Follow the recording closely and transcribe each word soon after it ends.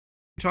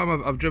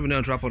time I've driven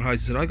down to Applewood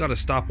Heights, I said I got to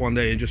stop one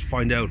day and just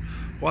find out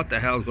what the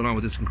hell's going on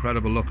with this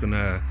incredible looking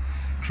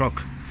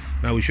truck.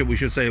 Now we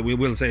should say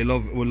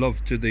we'll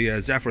love to the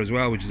Zephyr as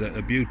well, which is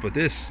a beaut. But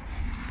this,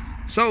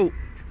 so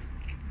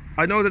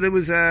I know that it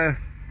was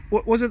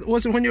was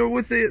it when you were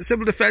with the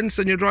Civil Defence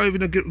and you're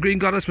driving a Green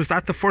Goddess? Was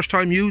that the first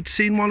time you'd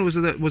seen one? Was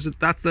it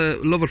that the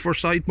love at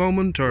first sight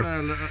moment? Or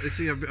well,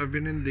 see, I've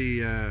been in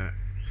the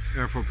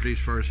Airport Police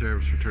Fire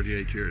Service for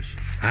 38 years.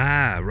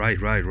 Ah,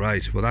 right.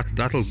 Well,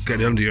 that'll get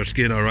under your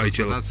skin, all right.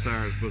 So that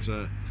started, but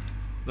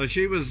no,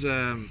 she was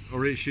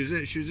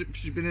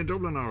she's been in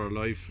Dublin all her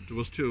life. There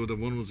was two of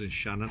them. One was in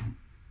Shannon.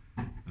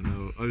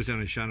 I was down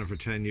in Shannon for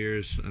 10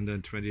 years and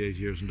then 28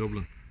 years in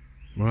Dublin.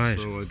 Right.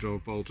 So I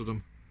drove both of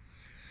them.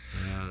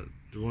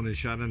 The one in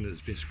Shannon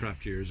has been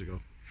scrapped years ago.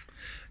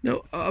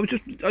 No, I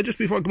just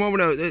before I come over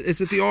now, is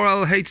it the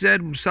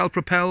RLHZ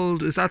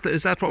self-propelled? Is that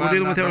what we're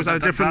dealing with here? Or is that a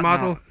different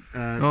model?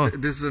 No.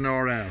 This is an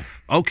RL.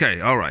 Okay,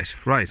 all right.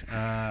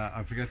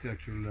 I forget the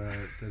actual.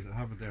 I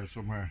have it there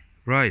somewhere.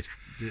 Right.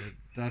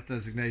 That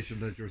designation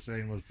that you were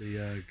saying was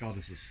the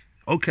Goddesses.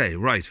 Okay,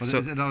 right. But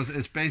so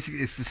it's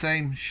basically the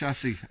same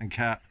chassis and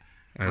cab.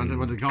 And the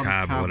Goddess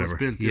cab whatever. was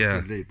built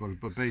differently,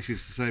 but basically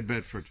it's the same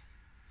Bedford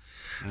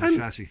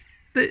chassis.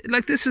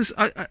 This is.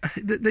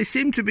 They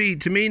seem to be,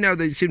 to me now.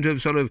 They seem to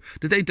have sort of.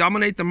 Did they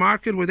dominate the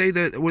market? Were they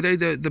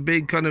the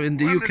big kind of in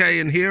the UK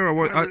and here,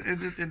 or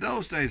in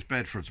those days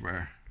Bedfords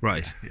were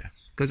right? Yeah.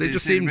 Because they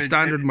just seemed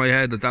standard in my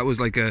head that was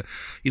like the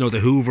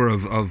Hoover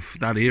of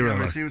that era.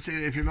 Yeah, see,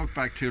 if you look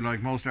back to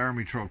like most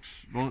army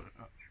trucks,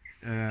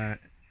 in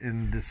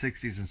the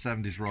 60s and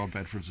 70s were all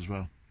Bedfords as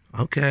well.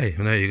 Okay,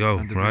 well, there you go.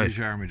 And the right. British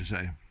Army the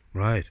same.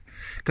 Right,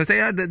 because they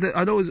had.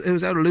 I know it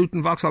was out of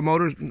Luton, Vauxhall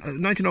Motors,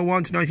 1901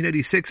 to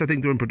 1986. I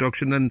think they were in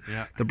production. Then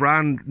the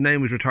brand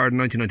name was retired in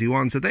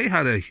 1991. So they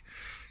had a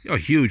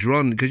huge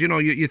run. Because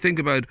you think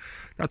about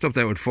that's up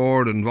there with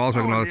Ford and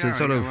Volkswagen and all that.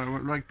 Sort of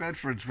like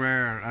Bedfords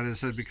were, and I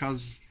said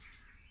because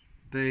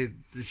they're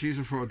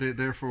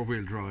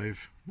 4-wheel drive.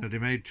 Now they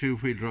made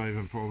 2-wheel drive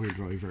and 4-wheel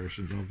drive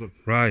versions of them.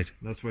 Right.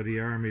 That's why the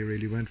army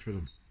really went for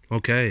them.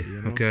 Okay,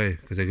 okay,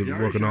 because they could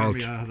work on all.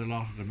 The Army had a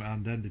lot of them,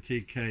 and then the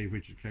TK,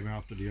 which came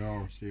after the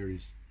R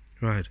series.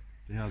 Right.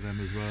 They had them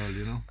as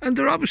well, And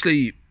they're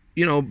obviously,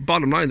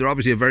 bottom line, they're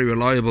obviously a very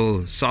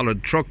reliable,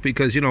 solid truck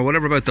because,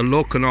 whatever about the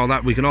look and all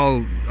that, we can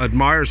all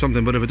admire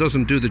something, but if it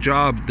doesn't do the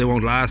job, they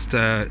won't last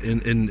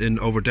in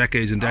over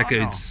decades and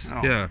decades.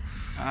 No. Yeah.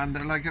 And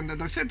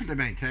they're simple to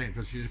maintain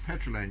because she's a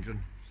petrol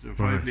engine, so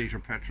 5-litre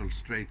petrol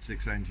straight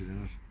 6 engine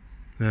in it.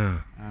 Yeah.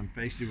 And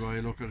basically, when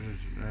you look at it,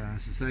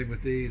 it's the same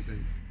with these.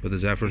 With the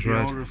Zephyrs, the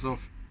right? older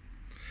stuff.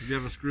 If you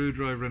have a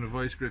screwdriver and a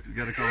vice grip, you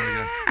get it going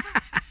again.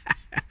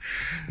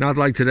 Not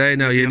like today.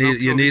 Now you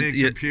need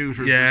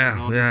computers.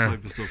 And all this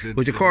type of stuff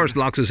which of course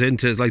locks us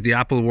into it's like the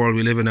Apple world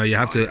we live in now. You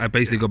have to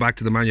basically go back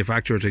to the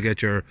manufacturer to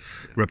get your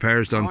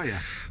repairs done. Oh yeah.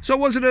 So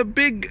was it a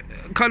big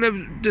kind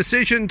of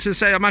decision to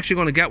say I'm actually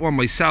going to get one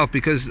myself?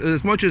 Because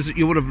as much as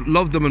you would have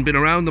loved them and been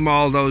around them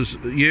all those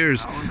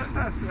years.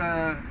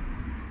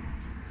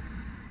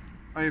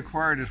 I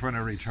acquired it when I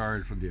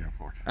retired from the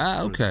airport.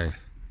 Ah, okay.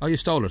 Oh, you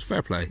stole it.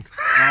 Fair play. No,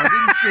 I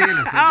didn't steal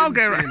it.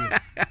 Okay,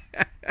 right.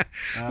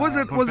 Was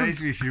it?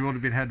 Basically, she would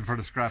have been heading for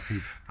the scrap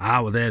heap.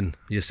 Ah, well then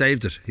you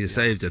saved it. You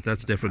saved it.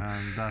 That's different.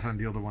 And that and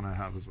the other one I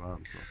have as well.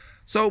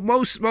 So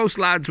most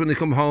lads when they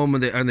come home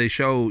and they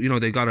show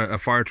they got a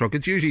fire truck,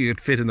 it's usually it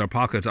fit in their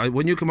pocket.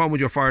 When you come home with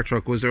your fire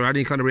truck, was there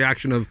any kind of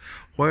reaction of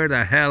where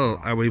the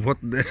hell are we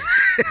putting this?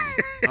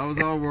 I was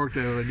all worked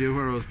out. I knew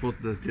where I was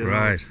putting it.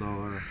 Right. So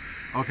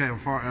okay,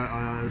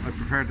 I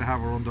prepared to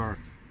have her under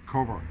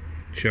cover.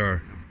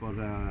 Sure. But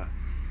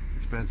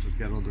expensive to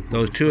get under cover.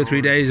 Those 2 or 3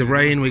 days of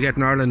rain we get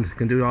in Ireland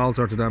can do all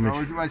sorts of damage.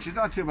 No, well, she's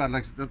not too bad.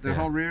 Like the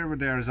whole rear of it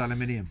there is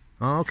aluminium.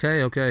 Oh,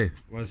 okay.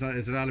 Well, it's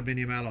an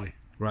aluminium alloy.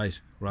 Right.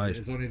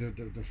 It's only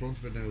the front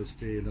of it now is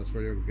steel. That's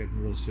where you're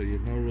getting rust. So you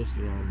have no rust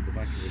around the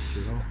back of it,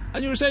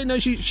 And you were saying now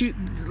she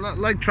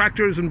like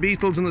tractors and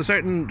Beetles and the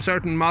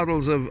certain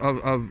models of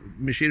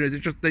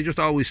machinery. They just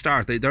always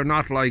start. They're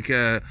not like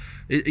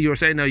you were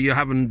saying now you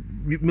haven't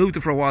moved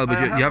it for a while,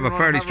 but you have a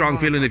fairly strong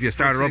feeling if you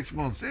start her up. 6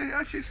 months.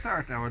 Yeah, she'd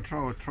start now and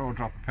throw a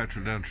drop of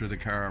petrol down through the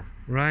car.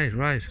 Right.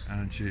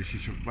 And she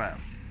should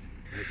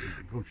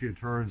a good few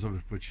turns of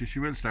it, but she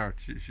will start.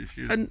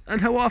 And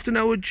how often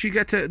now would she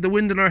get to the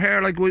wind in her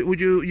hair? Like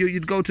would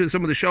you'd go to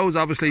some of the shows?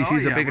 Obviously,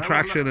 she's a big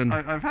attraction. And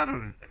I've had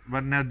it,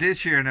 but now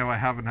this year I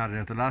haven't had it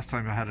out. The last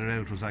time I had it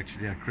out was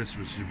actually at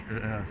Christmas.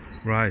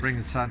 Right.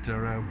 Bringing Santa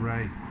around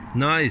Bray.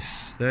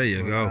 Nice. There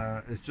you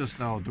go. It's just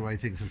now the way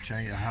things have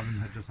changed. I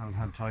haven't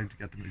had time to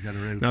get them to get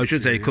her out. Now I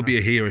should say it could be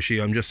a he or she.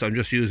 I'm just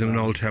using an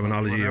old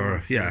terminology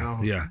or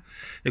yeah.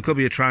 It could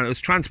be it's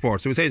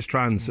transport. So we say it's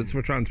trans. It's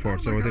for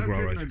transport. So I think we're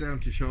all right. I've down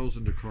to shows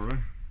in the Curragh.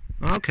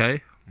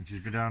 Okay. And she's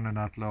been down in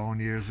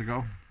Athlone years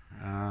ago.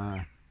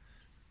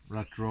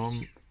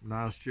 Rathdrum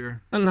last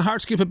year. And the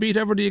heart skip a beat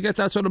ever? Do you get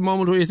that sort of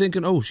moment where you're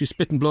thinking, oh, she's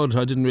spitting blood,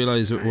 I didn't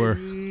realise it were...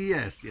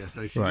 Yes.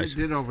 She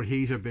did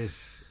overheat a bit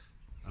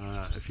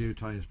a few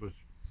times, but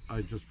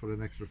I just put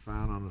an extra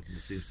fan on it and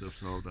it seems to have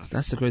solved that.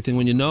 That's the great thing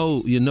when you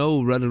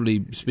know,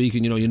 relatively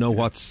speaking, you know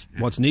what's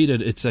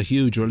needed. It's a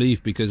huge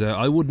relief because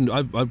I wouldn't.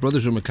 I've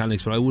brothers who are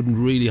mechanics, but I wouldn't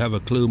really have a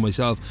clue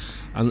myself.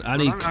 And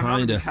any I'm kind not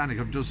a of mechanic.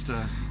 I'm just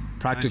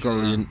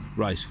practical,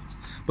 right.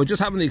 But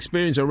just having the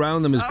experience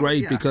around them is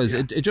great because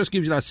it just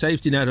gives you that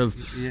safety net of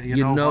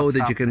you know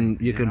that you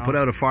can put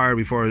out a fire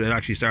before it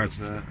actually starts.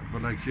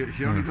 But like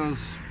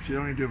she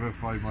only do about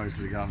 5 miles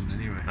to the gallon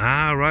anyway.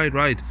 Ah,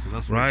 right. So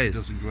that's why she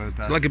doesn't go out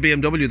that. It's like a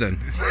BMW then.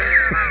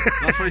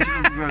 That's why she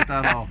doesn't go out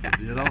that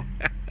often, you know.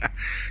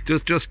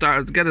 Just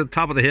start, get to the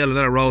top of the hill and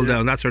let it roll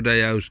down. That's her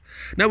day out.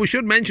 Now we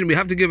should mention, we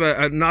have to give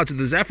a nod to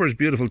the Zephyr. Is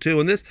beautiful too,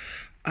 and this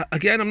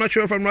again, I'm not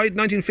sure if I'm right,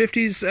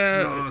 1950s?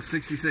 No,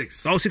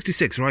 66. Oh,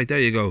 66, right, there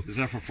you go. The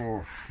Zephyr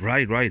 4.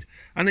 Right.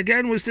 And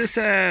again, was this,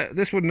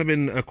 this wouldn't have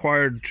been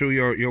acquired through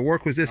your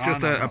work, was this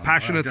just a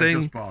passionate thing?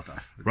 I just bought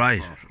that.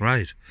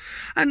 Right.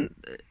 And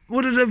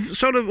would it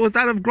have would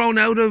that have grown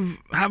out of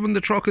having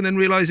the truck and then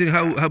realising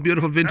how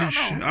beautiful vintage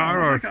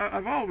are? Or? Like,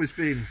 I've always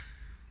been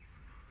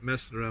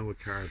messing around with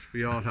cars.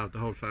 We all have, the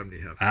whole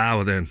family have. Ah,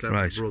 well then, except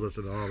right. brothers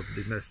and all,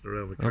 be messing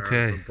around with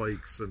cars and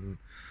bikes and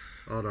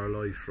all our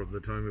life from the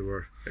time we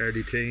were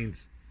early teens.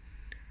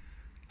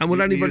 And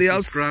would anybody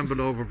else scramble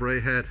over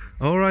Bray Head?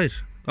 Oh, right.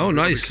 Oh,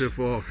 nice. Cliff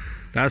Walk.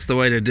 That's the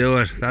way to do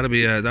it. That'd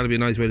be a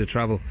nice way to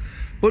travel.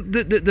 But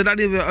did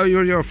any of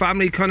your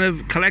family kind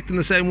of collect in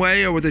the same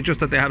way, or were they just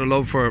that they had a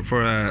love for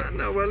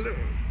no, well,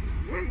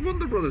 one of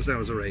the brothers now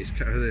has a race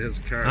car. His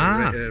car,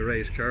 a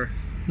race car.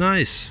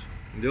 Nice.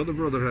 And the other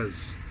brother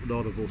has a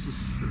lot of buses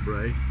in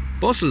Bray.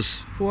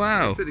 Buses?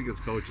 Wow. Finnegan's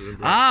coaches in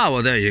Bray. Ah,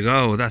 well there you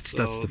go. That's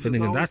the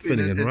Finnegan. That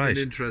Finnegan, right?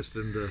 An interest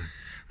in the.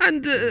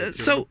 And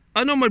so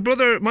I know my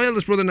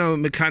eldest brother now, a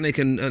mechanic,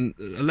 and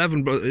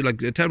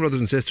 10 brothers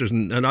and sisters,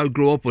 and I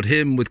grew up with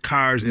him with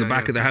cars in the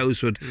back of the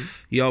house.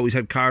 He always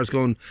had cars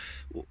going.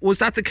 Was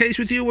that the case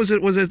with you? Was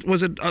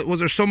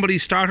there somebody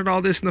started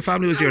all this in the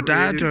family? Was your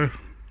dad or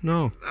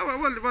no?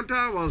 Well,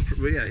 Dad was.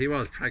 Yeah, he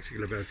was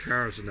practical about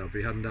cars and that. But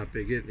he hadn't that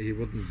big in. He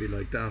wouldn't be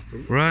like that.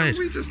 But right.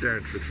 We just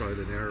learned through trial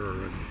and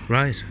error. And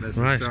right. We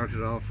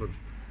started off with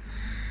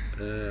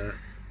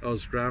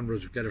us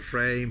scramblers get a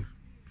frame.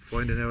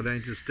 Finding out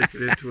engines, stick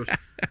it into it.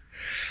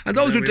 And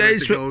those were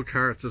days. Go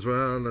karts as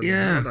well, and all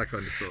that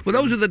kind of stuff. Well,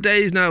 those are the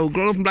days now.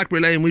 Growing up in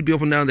Blackberry Lane, we'd be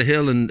up and down the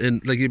hill,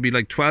 and like you'd be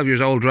like 12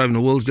 years old driving a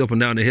Wolseley up and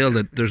down the hill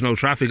that there's no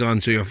traffic on,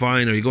 so you're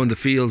fine. Or you go in the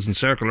fields and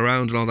circle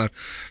around and all that.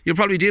 You're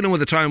probably dealing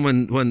with a time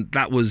when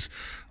that was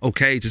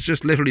okay to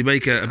just literally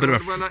make a bit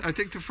of a. Well, I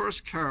think the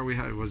first car we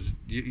had was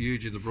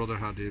Eugene, the brother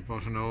had. He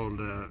bought an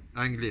old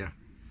Anglia.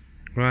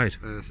 Right.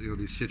 So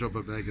these sit-up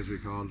a bag, as we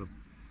called them.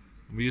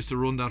 And we used to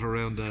run that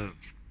around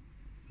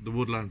the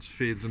woodlands,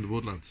 fields in the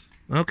woodlands.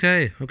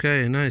 Okay,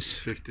 nice.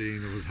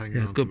 15, it was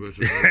hanging on to it.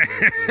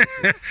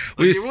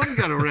 You wouldn't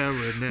get around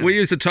with it now. We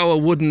used to tow a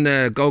wooden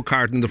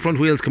go-kart, and the front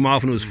wheels come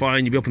off and it was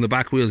fine. You'd be up on the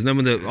back wheels, and then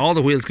when all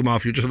the wheels come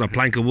off, you're just on a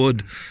plank of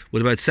wood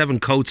with about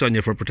 7 coats on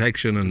you for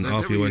protection, and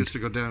off you went. We used to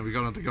go down, we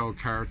got on the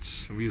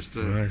go-karts, and we used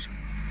to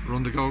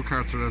run the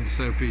go-karts around the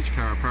South Beach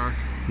Car Park.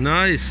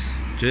 Nice.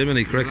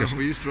 Jiminy cricket.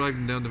 We used to drive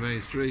them down the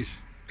main street.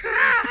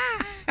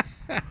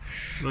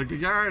 Like the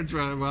guards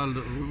were, well,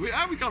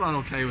 we got on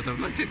okay with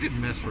them. Like they didn't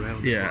mess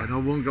around. Yeah. I know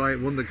one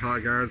of the car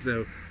guards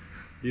now,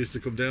 he used to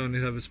come down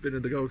and have a spin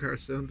in the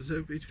go-karts down the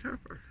South Beach Car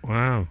Park.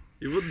 Wow.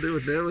 You wouldn't do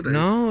it nowadays.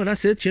 No,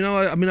 that's it. You know,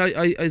 I mean,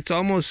 it's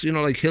almost, you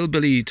know, like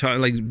hillbilly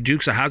time, like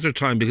Dukes of Hazzard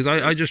time, because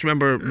I just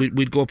remember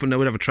we'd go up and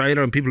we'd have a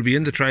trailer and people would be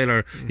in the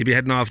trailer. You'd be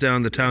heading off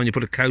down the town. You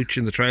put a couch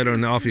in the trailer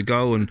and off you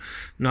go, and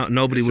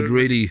nobody would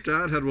really.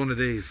 Dad had one of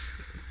these.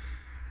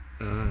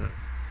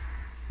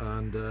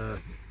 And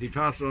he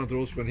passed it on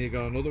to us when he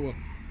got another one.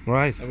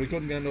 Right. And we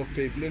couldn't get enough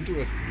people into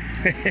it.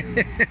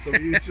 So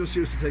we just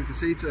used to take the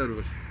seats out of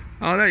it.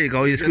 Oh, there you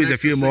go. You squeeze a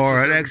few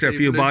more, an extra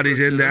few bodies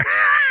in there.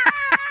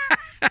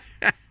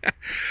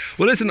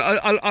 Well, listen,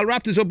 I'll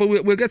wrap this up, but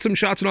we'll get some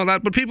shots and all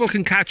that. But people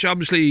can catch,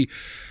 obviously,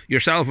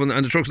 yourself and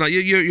the trucks. Now,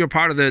 you're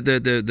part of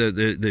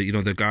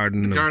the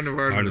Garden of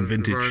Ireland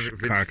Vintage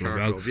Car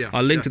Club.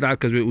 I'll link to that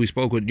because we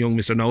spoke with young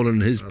Mr. Nolan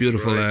and his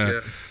beautiful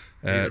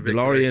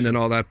DeLorean and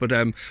all that,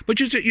 but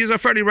you're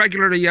fairly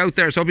regularly out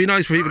there, so it'd be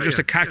nice for people just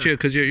to catch you,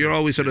 because you're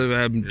always sort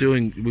of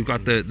doing. We've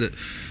got the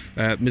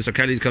Mr.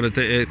 Kelly's kind of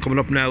coming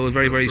up now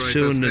very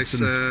soon. That's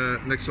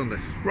next Sunday.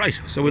 Right,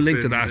 so we'll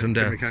link to that and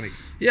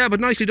yeah, but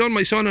nicely done,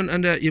 my son,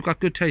 and you've got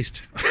good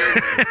taste.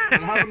 I'll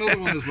have another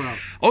one as well.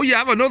 Oh, you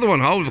have another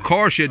one? Oh, of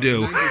course you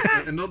do.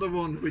 Another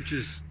one which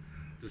is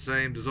the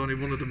same. There's only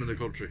one of them in the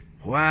country.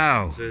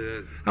 Wow.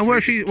 And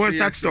where's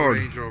that stored?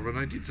 Range Rover,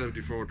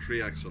 1974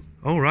 3-axle.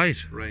 Oh, right.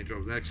 Range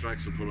Rover, an extra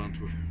axle put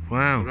onto it.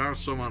 Wow. There are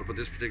some on it, but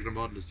this particular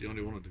model is the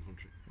only one in the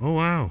country. Oh,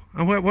 wow.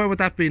 And where would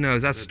that be now?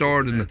 Is that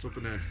stored in the... It's up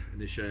in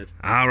the shed.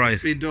 All right.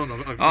 It's been done.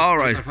 All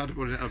right. I've had to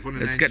put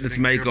an it's getting its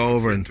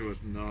makeover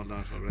and all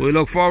that. We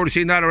look forward to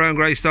seeing that around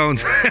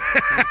Greystones. Thank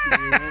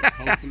you,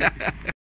 hopefully.